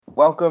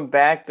welcome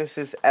back. This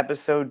is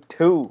episode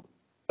 2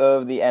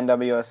 of the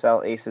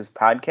NWSL Aces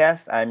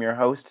podcast. I'm your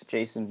host,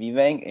 Jason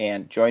Vivang,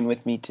 and joined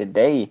with me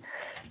today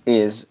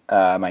is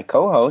my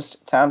co-host,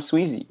 Tom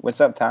Sweezy.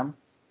 What's up, Tom?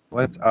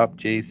 What's up,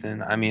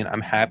 Jason?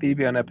 I'm happy to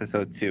be on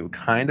episode 2.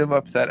 Kind of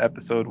upset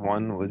episode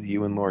 1 was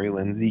you and Lori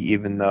Lindsay,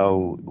 even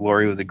though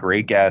Lori was a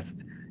great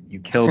guest. You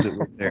killed it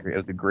with her. It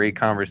was a great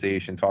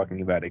conversation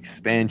talking about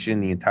expansion,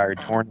 the entire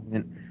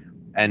tournament,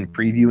 and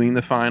previewing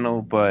the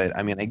final. But,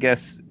 I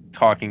guess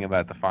talking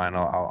about the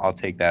final, I'll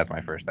take that as my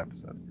first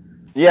episode.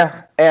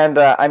 Yeah, and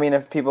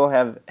if people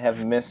have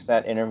missed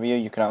that interview,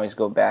 you can always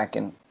go back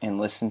and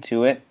listen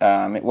to it.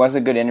 It was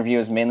a good interview. It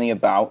was mainly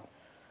about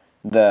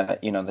the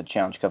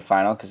Challenge Cup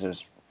final because it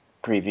was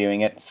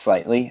previewing it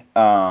slightly.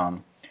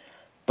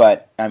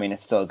 But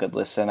it's still a good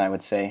listen, I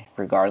would say,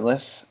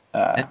 regardless.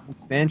 And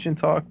expansion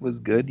talk was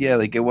good. Yeah,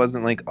 it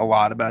wasn't a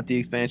lot about the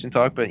expansion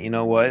talk, but you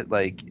know what?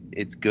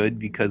 It's good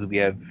because we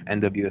have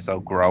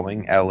NWSL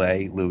growing,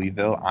 LA,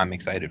 Louisville. I'm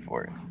excited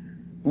for it.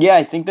 Yeah,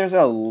 I think there's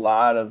a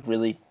lot of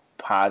really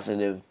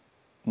positive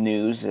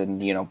news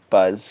and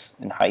buzz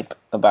and hype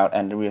about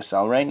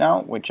NWSL right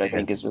now, which I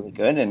think is really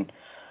good, and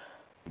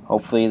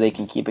hopefully they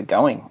can keep it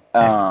going.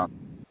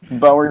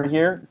 But we're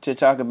here to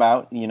talk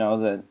about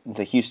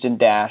the Houston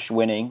Dash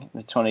winning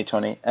the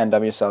 2020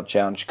 NWSL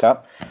Challenge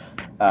Cup.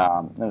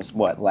 It was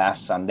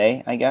last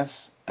Sunday, I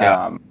guess.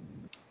 Yeah.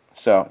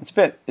 So it's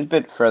a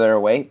bit further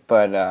away,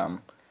 but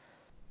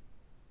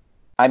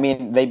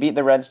they beat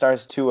the Red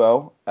Stars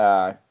 2-0.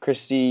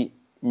 Kristie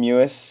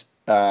Mewis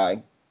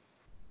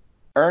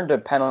earned a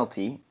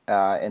penalty,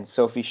 and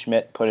Sophie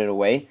Schmidt put it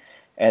away.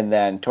 And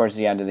then towards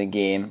the end of the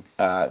game,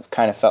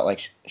 kind of felt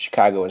like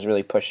Chicago was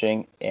really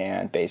pushing,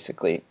 and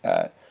basically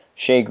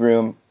Shea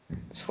Groom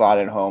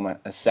slotted home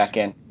a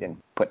second and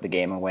put the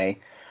game away.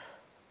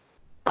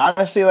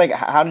 Honestly,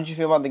 how did you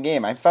feel about the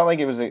game? I felt like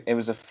it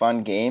was a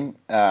fun game.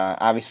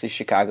 Obviously,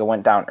 Chicago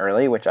went down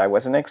early, which I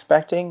wasn't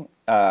expecting.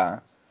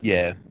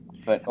 Yeah.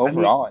 But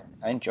overall,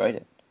 I enjoyed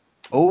it.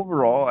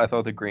 Overall, I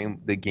thought the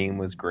game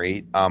was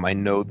great. I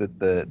know that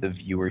the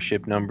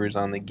viewership numbers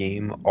on the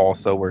game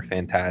also were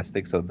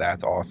fantastic, so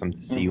that's awesome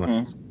to see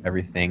when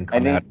everything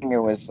come out. I think it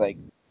was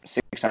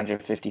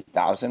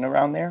 650,000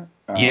 around there.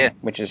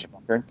 Which is a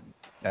record.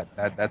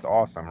 That's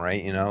awesome,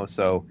 right?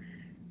 So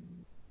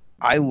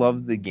I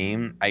loved the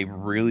game. I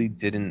really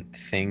didn't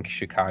think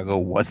Chicago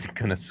wasn't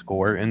gonna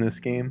score in this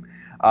game.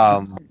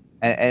 What'd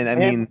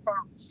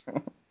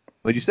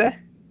you say?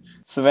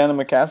 Savannah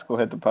McCaskill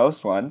hit the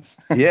post once.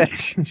 Yeah,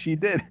 she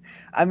did.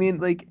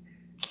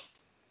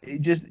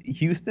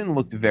 Houston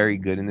looked very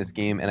good in this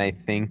game, and I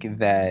think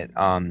that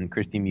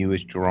Kristie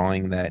Mewis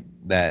drawing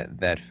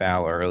that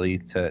foul early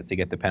to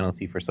get the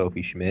penalty for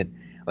Sophie Schmidt,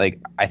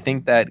 I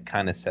think that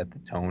kind of set the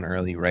tone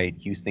early, right?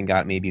 Houston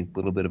got maybe a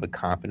little bit of a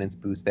confidence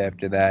boost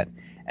after that,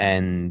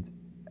 and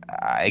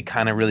I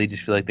kind of really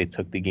just feel like they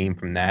took the game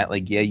from that.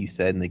 You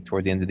said,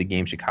 towards the end of the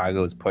game,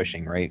 Chicago was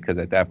pushing, right? Because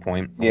at that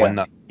point,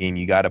 1-0 game,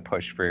 you got to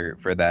push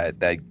for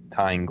that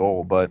tying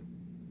goal. But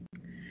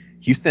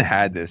Houston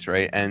had this,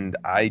 right? And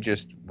I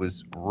just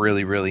was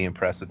really, really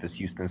impressed with this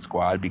Houston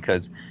squad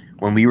because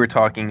when we were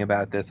talking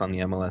about this on the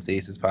MLS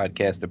Aces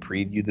podcast to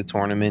preview the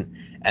tournament,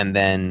 and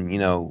then,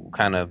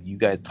 kind of you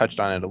guys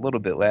touched on it a little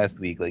bit last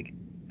week,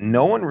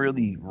 no one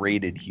really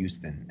rated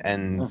Houston.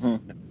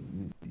 And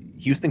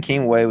Houston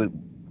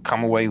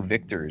come away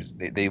victors.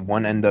 They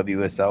won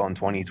NWSL in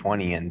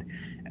 2020, and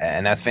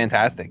that's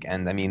fantastic.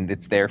 And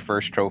it's their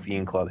first trophy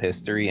in club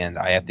history, and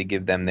I have to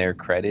give them their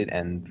credit.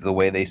 And the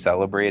way they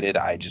celebrated,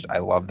 I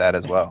love that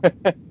as well.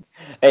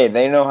 Hey,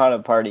 they know how to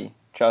party.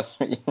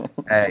 Trust me.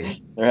 Hey,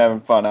 they're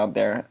having fun out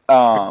there.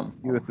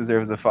 US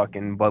deserves a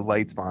fucking Bud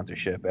Light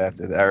sponsorship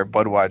after that, or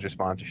Budweiser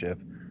sponsorship.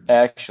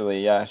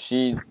 Actually, yeah,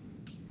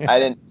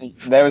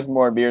 there was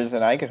more beers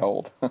than I could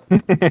hold.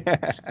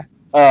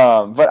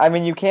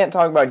 But you can't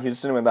talk about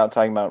Houston without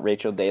talking about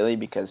Rachel Daly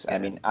because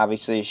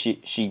obviously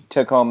she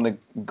took home the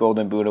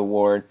Golden Boot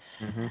award.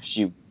 Mm-hmm.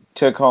 She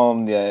took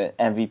home the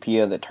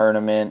MVP of the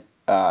tournament.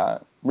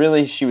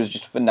 Really, she was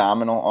just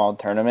phenomenal all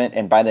tournament.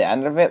 And by the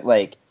end of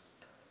it,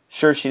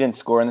 sure she didn't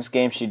score in this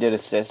game. She did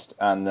assist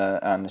on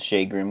the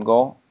Shea Groom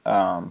goal.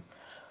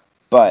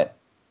 But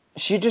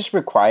she just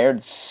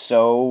required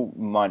so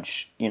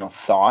much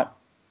thought,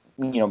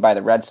 by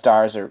the Red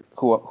Stars or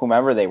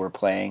whomever they were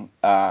playing.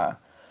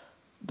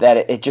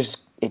 That it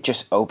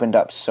just opened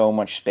up so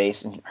much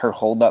space, and her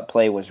hold-up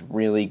play was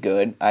really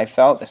good, I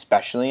felt,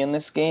 especially in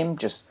this game.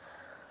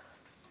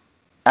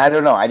 I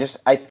don't know.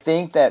 I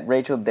think that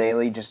Rachel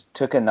Daly just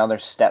took another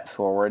step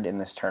forward in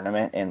this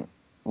tournament and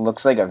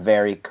looks like a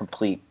very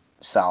complete,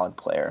 solid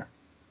player.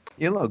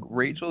 Yeah, look,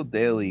 Rachel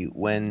Daly,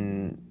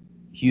 when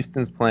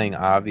Houston's playing,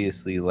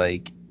 obviously,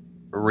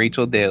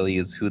 Rachel Daly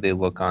is who they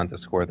look on to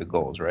score the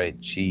goals, right?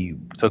 She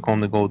took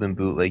home the Golden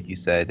Boot, like you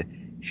said.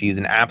 She's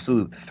an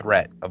absolute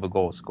threat of a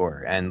goal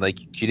scorer. And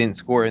she didn't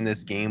score in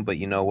this game, but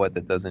you know what?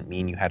 That doesn't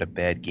mean you had a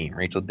bad game.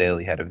 Rachel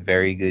Daly had a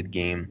very good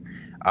game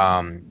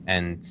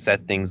and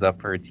set things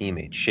up for her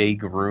teammate. Shea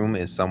Groom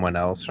is someone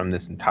else from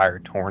this entire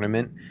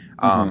tournament.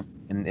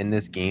 in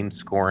this game,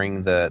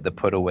 scoring the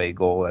put away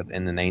goal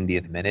in the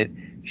 90th minute.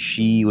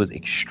 She was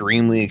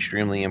extremely,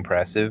 extremely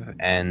impressive,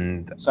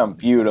 and Some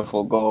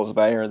beautiful goals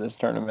by her this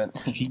tournament.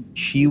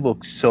 she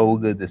looked so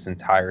good this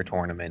entire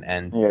tournament.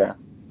 And Yeah.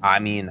 I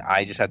mean,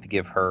 I just have to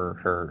give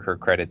her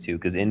credit too,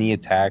 because in the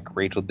attack,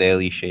 Rachel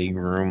Daly, Shea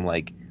Groom,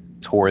 like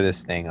tore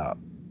this thing up.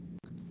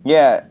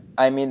 Yeah,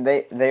 I mean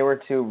they were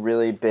two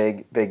really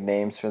big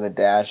names for the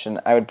Dash, and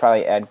I would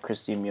probably add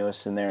Christy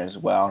Mewis in there as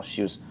well.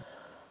 She was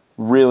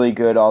really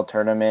good all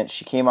tournament.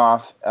 She came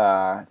off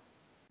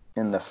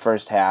in the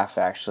first half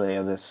actually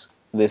of this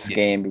Yeah.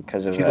 game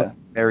because of She looked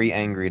very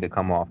angry to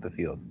come off the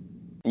field.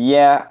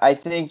 Yeah, I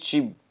think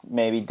she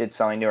maybe did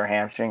something to her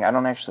hamstring. I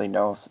don't actually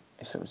know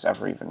if it was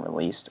ever even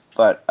released,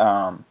 but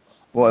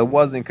Well, it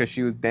wasn't because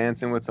she was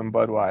dancing with some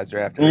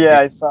Budweiser after the yeah,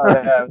 game. I saw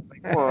that. I was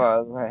like,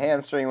 whoa, the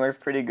hamstring looks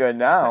pretty good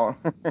now.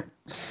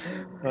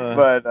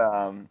 But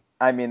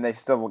I mean, they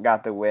still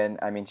got the win.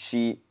 I mean,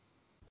 she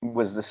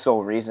was the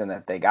sole reason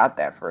that they got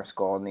that first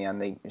goal in the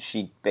end.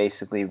 She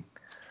basically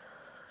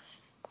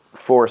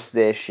forced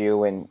the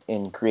issue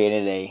and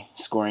created a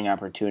scoring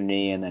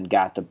opportunity, and then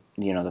got the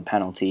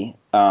penalty.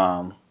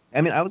 I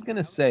mean, I was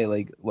gonna say,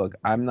 like, look,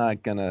 I'm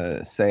not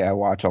gonna say I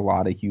watch a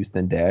lot of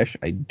Houston Dash.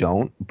 I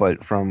don't, but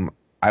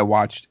I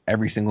watched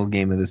every single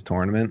game of this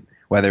tournament,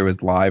 whether it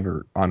was live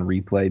or on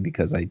replay,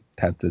 because I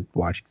had to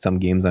watch some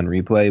games on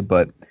replay.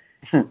 But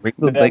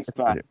Rachel, That's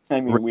fine.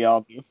 I mean, we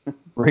all do.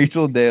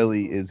 Rachel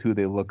Daly is who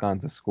they look on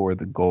to score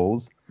the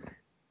goals.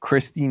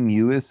 Christy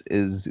Mewis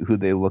is who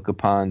they look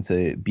upon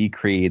to be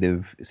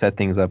creative, set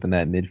things up in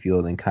that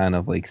midfield, and kind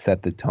of like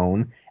set the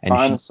tone. And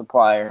Find the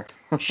supplier.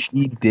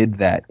 she did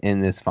that in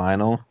this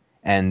final,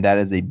 and that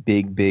is a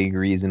big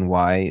reason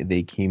why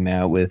they came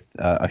out with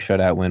a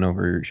shutout win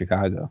over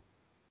Chicago.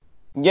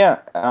 Yeah,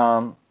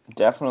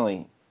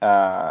 definitely.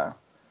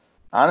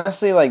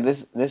 Honestly, like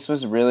this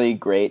was really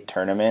great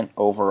tournament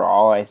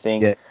overall. I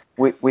think Yeah.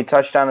 we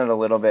touched on it a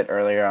little bit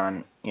earlier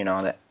on,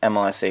 the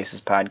MLS Aces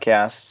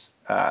podcast,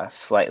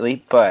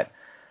 slightly, but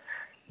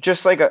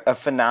just like a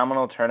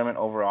phenomenal tournament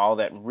overall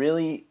that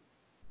really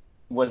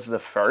was the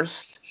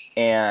first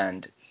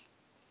and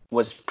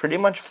was pretty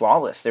much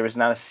flawless. There was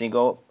not a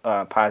single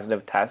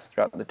positive test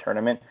throughout the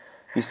tournament,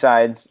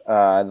 besides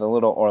the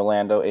little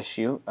Orlando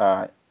issue.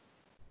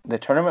 The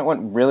tournament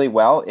went really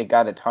well. It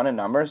got a ton of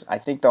numbers. I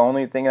think the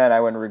only thing that I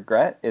would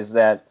regret is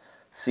that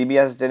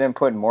CBS didn't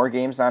put more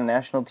games on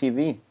national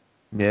TV.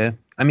 Yeah.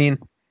 I mean,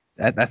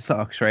 that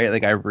sucks, right?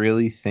 Like, I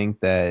really think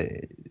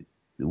that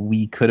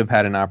we could have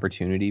had an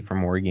opportunity for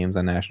more games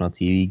on national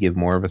TV, give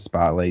more of a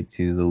spotlight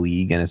to the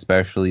league, and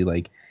especially,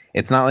 like,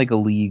 it's not like a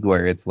league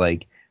where it's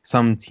like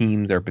some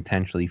teams are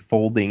potentially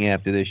folding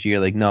after this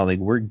year. Like, no, like,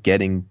 we're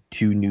getting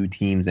 2 new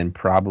teams and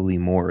probably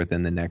more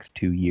within the next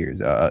 2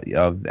 years of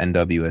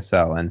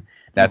NWSL, and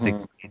that's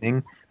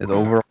exciting. This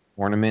overall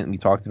tournament, we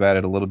talked about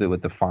it a little bit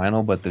with the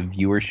final, but the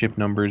viewership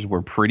numbers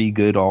were pretty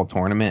good all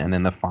tournament, and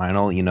then the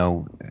final,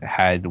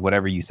 had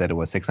whatever you said it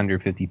was,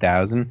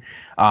 650,000,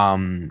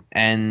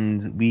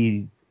 and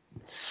we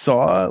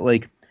saw,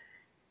 like,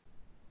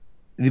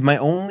 my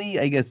only,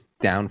 I guess,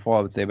 downfall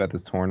I would say about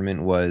this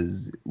tournament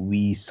was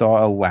we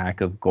saw a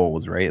lack of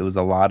goals, right? It was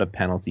a lot of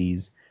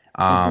penalties.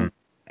 And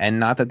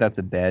not that that's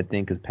a bad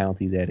thing, because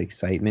penalties add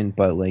excitement,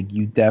 but like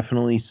you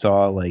definitely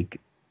saw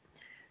like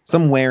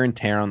some wear and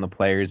tear on the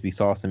players. We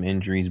saw some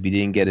injuries. We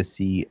didn't get to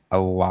see a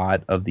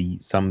lot of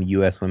some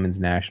U.S. women's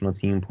national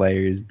team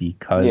players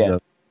because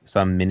of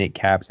some minute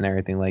caps and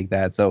everything like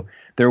that. So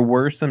there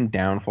were some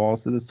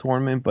downfalls to this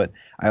tournament, but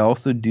I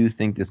also do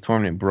think this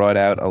tournament brought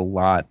out a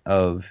lot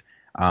of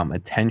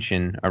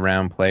attention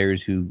around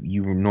players who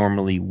you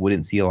normally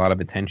wouldn't see a lot of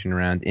attention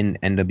around in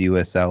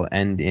NWSL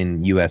and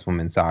in U.S.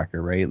 women's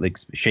soccer, right? Like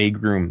Shea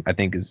Groom, I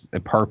think, is a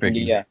perfect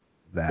example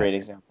of that. Great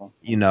example.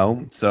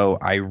 So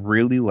I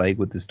really like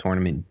what this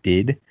tournament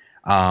did.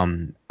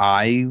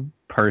 I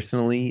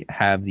personally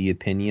have the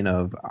opinion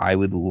of I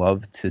would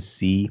love to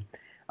see,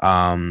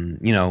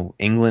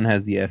 England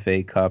has the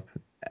FA Cup,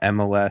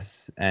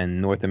 MLS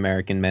and North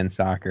American men's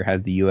soccer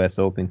has the U.S.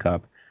 Open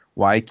Cup.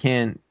 Why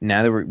can't,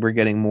 now that we're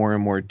getting more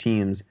and more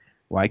teams,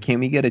 why can't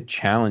we get a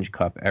Challenge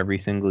Cup every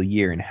single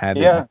year and have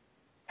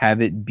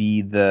it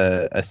be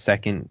a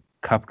second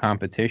cup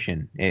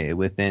competition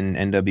within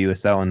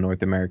NWSL and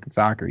North American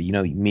soccer?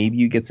 Maybe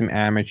you get some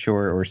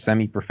amateur or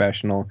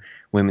semi-professional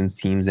women's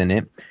teams in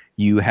it.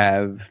 You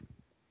have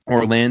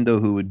Orlando,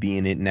 who would be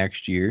in it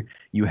next year.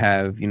 You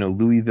have,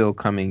 Louisville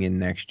coming in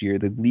next year.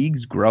 The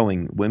league's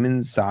growing.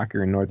 Women's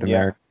soccer in North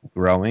America is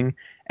growing.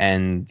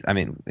 And I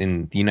mean,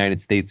 in the United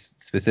States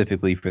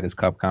specifically for this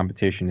cup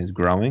competition is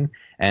growing.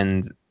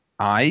 And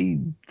I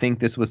think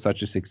this was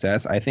such a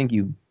success. I think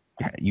you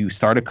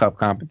start a cup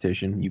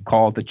competition, you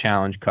call it the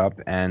Challenge Cup,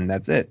 and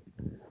that's it.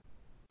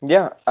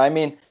 Yeah, I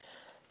mean,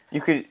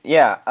 you could.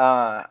 Yeah,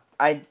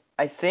 I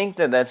think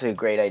that's a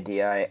great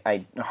idea.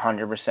 I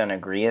 100%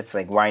 agree. It's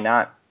like, why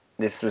not?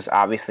 This was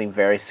obviously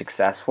very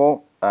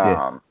successful.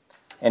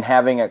 And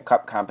having a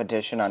cup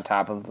competition on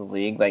top of the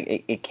league,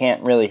 like it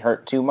can't really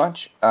hurt too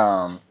much.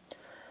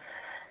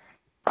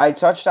 I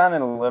touched on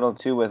it a little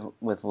too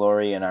with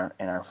Lori in our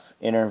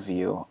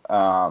interview.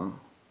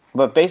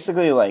 But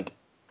basically, like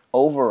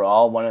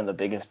overall, one of the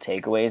biggest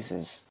takeaways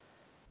is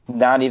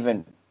not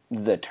even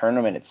the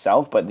tournament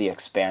itself, but the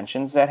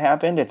expansions that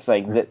happened. It's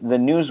like the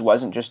news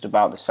wasn't just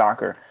about the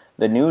soccer.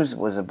 The news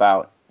was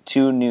about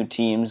two new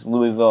teams.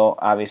 Louisville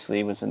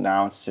obviously was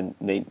announced, and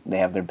they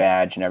have their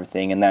badge and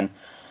everything. And then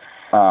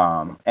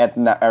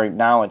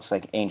now it's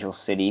like Angel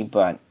City,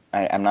 but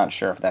I'm not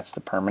sure if that's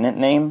the permanent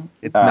name.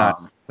 It's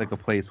not like a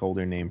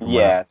placeholder name from what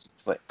Yeah,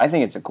 I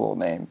think it's a cool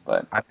name,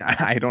 but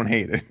I don't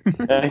hate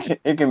it.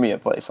 it can be a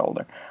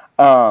placeholder.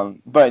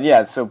 But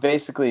yeah, so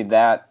basically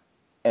that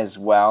as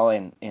well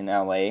in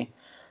LA.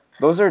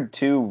 Those are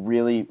two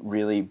really,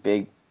 really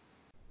big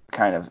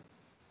kind of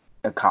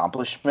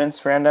accomplishments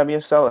for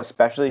NWSL,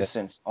 especially Yeah.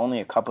 since only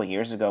a couple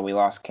years ago we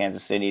lost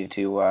Kansas City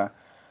to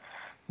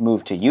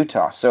move to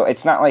Utah. So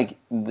it's not like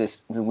the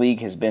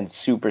league has been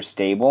super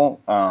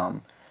stable.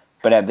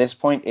 But at this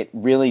point, it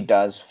really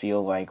does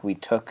feel like we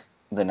took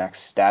the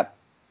next step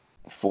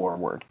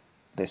forward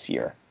this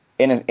year.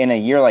 In a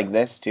year like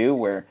this too,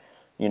 where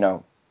you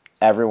know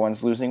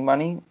everyone's losing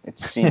money, it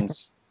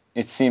seems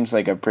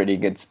like a pretty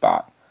good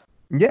spot.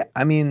 Yeah,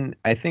 I mean,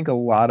 I think a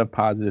lot of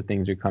positive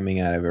things are coming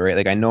out of it, right?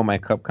 Like, I know my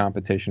cup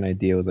competition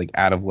idea was like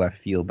out of left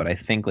field, but I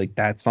think like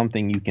that's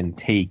something you can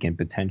take and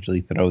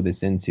potentially throw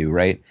this into,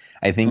 right?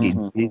 I think it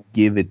Mm-hmm. did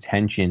give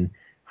attention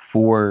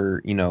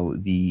for,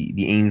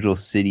 the Angel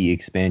City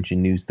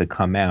expansion news to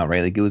come out,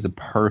 right? Like, it was a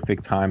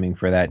perfect timing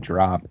for that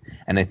drop,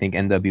 and I think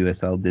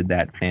NWSL did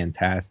that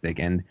fantastic,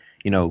 and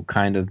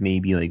kind of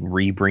maybe like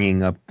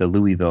re-bringing up the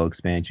Louisville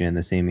expansion in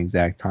the same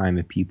exact time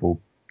if people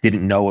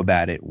didn't know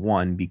about it.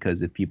 One,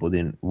 because if people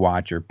didn't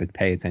watch or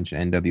pay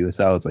attention to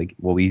NWSL, it's like,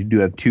 well, we do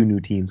have two new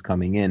teams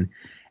coming in.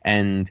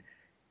 And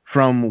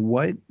from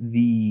what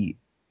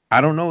I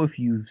don't know if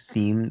you've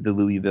seen the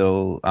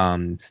Louisville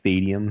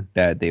stadium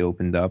that they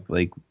opened up.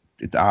 Like,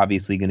 it's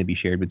obviously going to be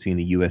shared between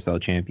the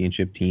USL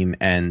Championship team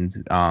and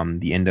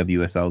the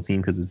NWSL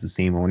team because it's the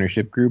same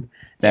ownership group.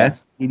 Yeah. That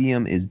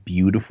stadium is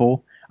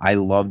beautiful. I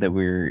love that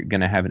we're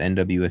going to have an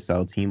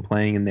NWSL team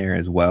playing in there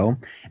as well.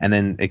 And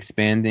then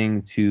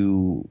expanding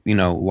to,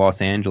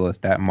 Los Angeles,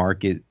 that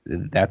market,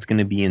 that's going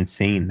to be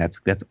insane. That's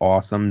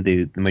awesome.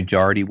 The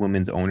majority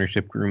women's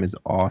ownership group is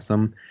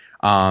awesome.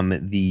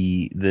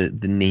 The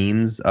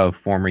names of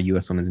former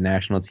U.S. Women's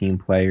National Team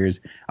players,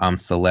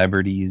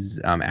 celebrities,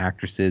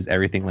 actresses,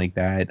 everything like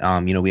that.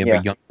 We have our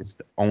Yeah.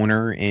 youngest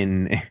owner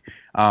in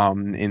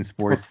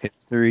sports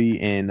history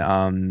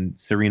in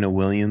Serena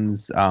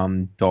Williams'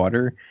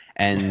 daughter,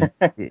 and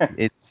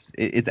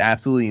it's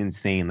absolutely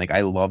insane. Like,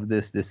 I love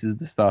this. This is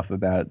the stuff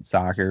about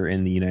soccer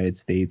in the United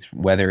States,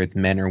 whether it's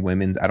men or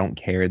women's. I don't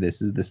care.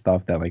 This is the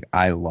stuff that like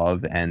I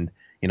love, and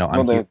Well,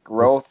 I'm here. the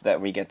growth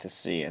that we get to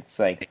see, it's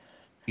like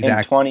in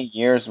Exactly. 20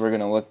 years we're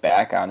gonna look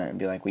back on it and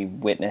be like, we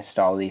witnessed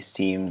all these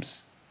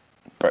teams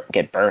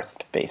get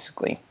birthed,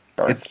 basically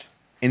It's birthed.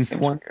 in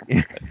Seems 20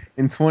 weird.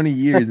 in 20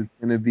 years it's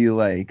going to be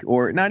like,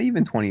 or not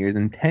even 20 years,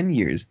 in 10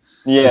 years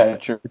it's Yeah,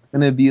 true. it's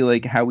going to be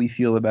like how we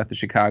feel about the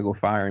Chicago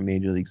Fire in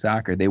Major League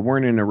Soccer. They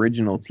weren't an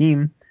original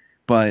team,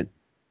 but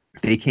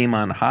they came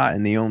on hot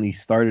and they only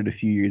started a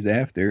few years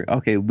after.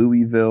 Okay,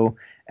 Louisville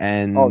Oh,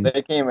 and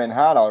they came in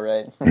hot, all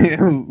right.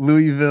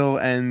 Louisville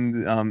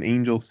and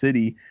Angel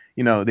City,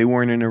 they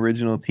weren't an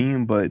original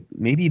team, but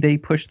maybe they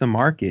pushed the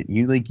market.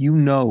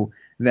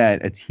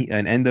 That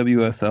an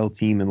NWSL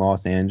team in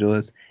Los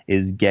Angeles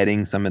is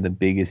getting some of the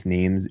biggest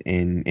names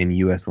in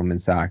U.S.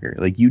 women's soccer.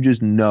 Like, you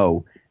just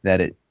know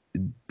that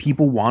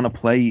people want to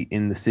play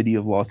in the city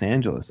of Los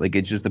Angeles. Like,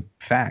 it's just a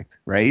fact,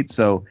 right?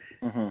 So,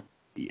 Mm-hmm.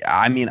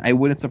 I mean, it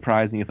wouldn't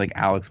surprise me if like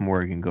Alex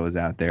Morgan goes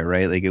out there,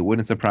 right? Like, it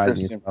wouldn't surprise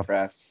me if Christian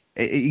Press.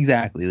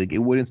 exactly. Like, it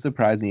wouldn't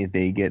surprise me if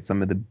they get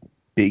some of the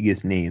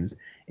biggest names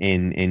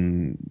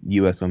in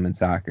U.S. women's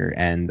soccer,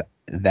 and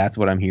that's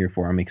what I'm here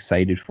for. I'm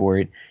excited for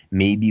it.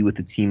 Maybe with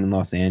the team in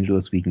Los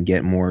Angeles, we can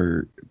get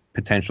more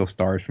potential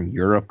stars from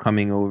Europe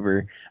coming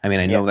over. I mean,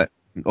 I Yeah. know that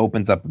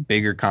opens up a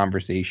bigger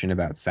conversation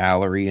about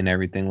salary and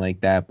everything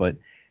like that, but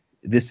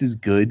this is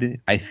good.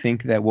 I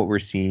think that what we're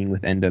seeing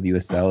with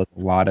NWSL is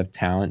a lot of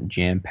talent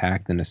jam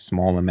packed in a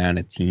small amount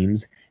of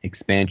teams.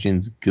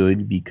 Expansion's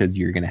good because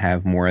you're going to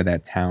have more of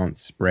that talent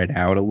spread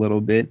out a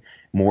little bit.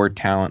 More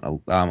talent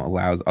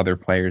allows other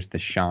players to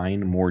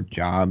shine, more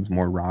jobs,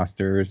 more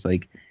rosters.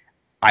 Like,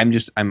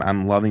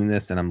 I'm loving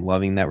this, and I'm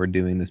loving that we're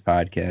doing this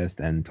podcast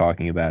and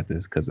talking about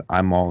this because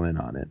I'm all in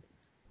on it.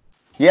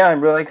 Yeah,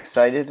 I'm really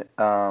excited.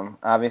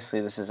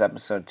 Obviously, this is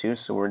episode 2,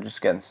 so we're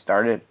just getting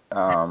started.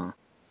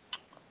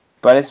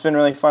 But it's been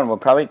really fun. I'm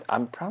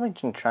probably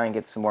gonna try and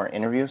get some more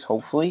interviews,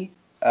 hopefully,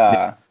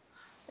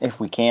 if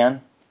we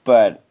can.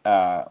 But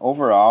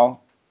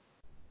overall,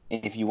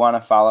 if you want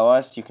to follow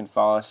us, you can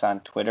follow us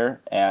on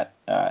Twitter at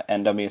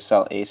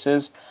NWSL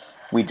Aces.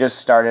 We just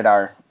started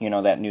our,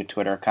 that new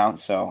Twitter account,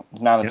 so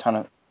not a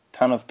Yep.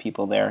 ton of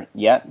people there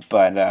yet,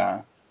 but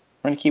we're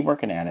gonna keep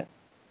working at it.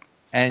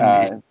 And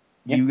Uh,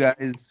 Yeah. You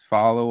guys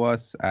follow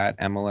us at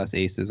MLS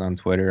Aces on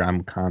Twitter.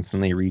 I'm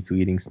constantly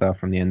retweeting stuff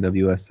from the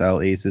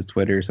NWSL Aces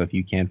Twitter. So if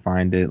you can't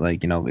find it,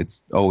 like,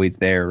 it's always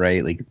there,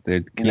 right? Like the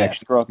Yeah,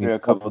 connection scroll between through a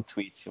couple of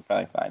tweets, you'll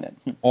probably find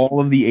it. all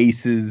of the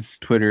Aces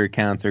Twitter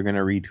accounts are going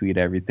to retweet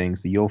everything.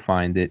 So you'll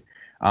find it.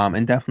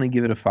 And definitely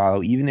give it a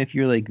follow. Even if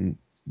you're like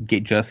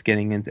just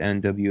getting into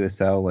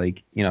NWSL,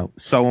 like,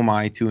 so am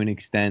I to an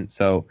extent.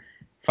 So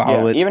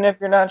follow Yeah, it. even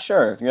if you're not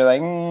sure, if you're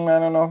like, I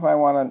don't know if I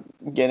want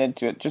to get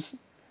into it, just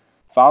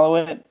follow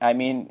it. I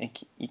mean,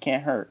 you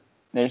can't hurt.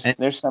 And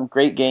There's some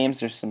great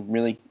games. There's some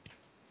really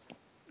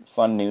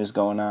fun news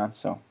going on.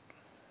 So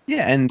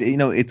yeah, and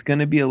it's going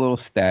to be a little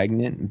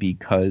stagnant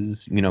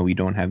because we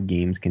don't have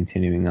games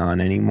continuing on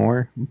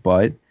anymore,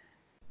 but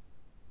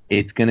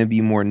it's going to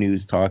be more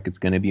news talk. It's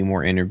going to be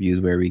more interviews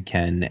where we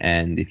can.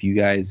 And if you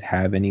guys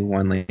have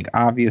anyone, like,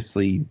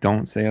 obviously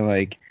don't say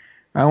like,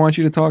 I want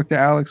you to talk to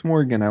Alex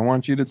Morgan. I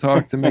want you to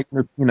talk to make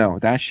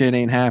that shit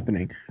ain't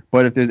happening.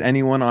 But if there's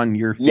anyone on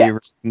your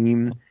favorite yes,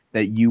 team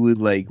that you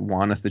would like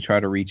want us to try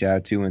to reach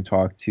out to and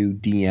talk to,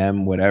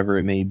 DM, whatever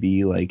it may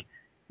be, like,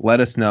 let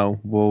us know.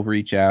 We'll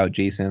reach out.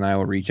 Jason and I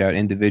will reach out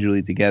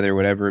individually together,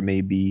 whatever it may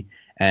be,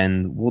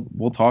 and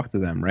we'll talk to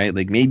them, right?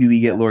 Like maybe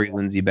we get Lori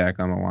Lindsay back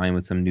on the line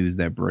with some news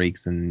that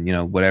breaks and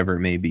whatever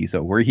it may be.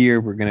 So we're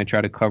here. We're gonna try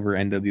to cover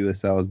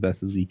NWSL as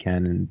best as we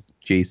can. And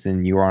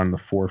Jason, you are on the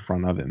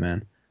forefront of it,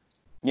 man.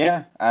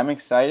 yeah, I'm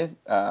excited.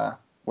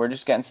 We're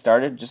just getting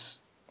started.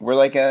 We're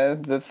like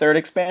the third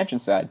expansion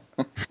side.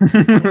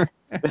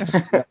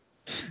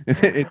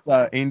 It's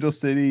Angel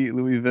City,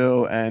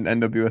 Louisville, and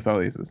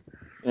NWSL Aces.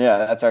 Yeah,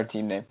 that's our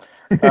team name.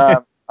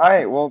 All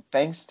right. Well,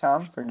 thanks,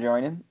 Tom, for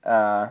joining.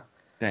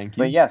 Thank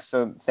you. But yeah,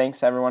 so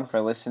thanks everyone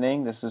for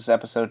listening. This is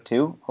episode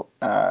 2.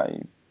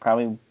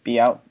 Probably be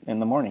out in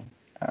the morning.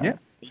 Yeah.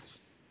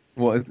 Peace.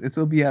 Well,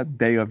 it'll be out the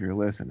day of your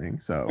listening,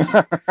 so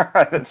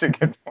That's a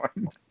good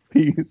point.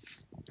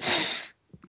 peace.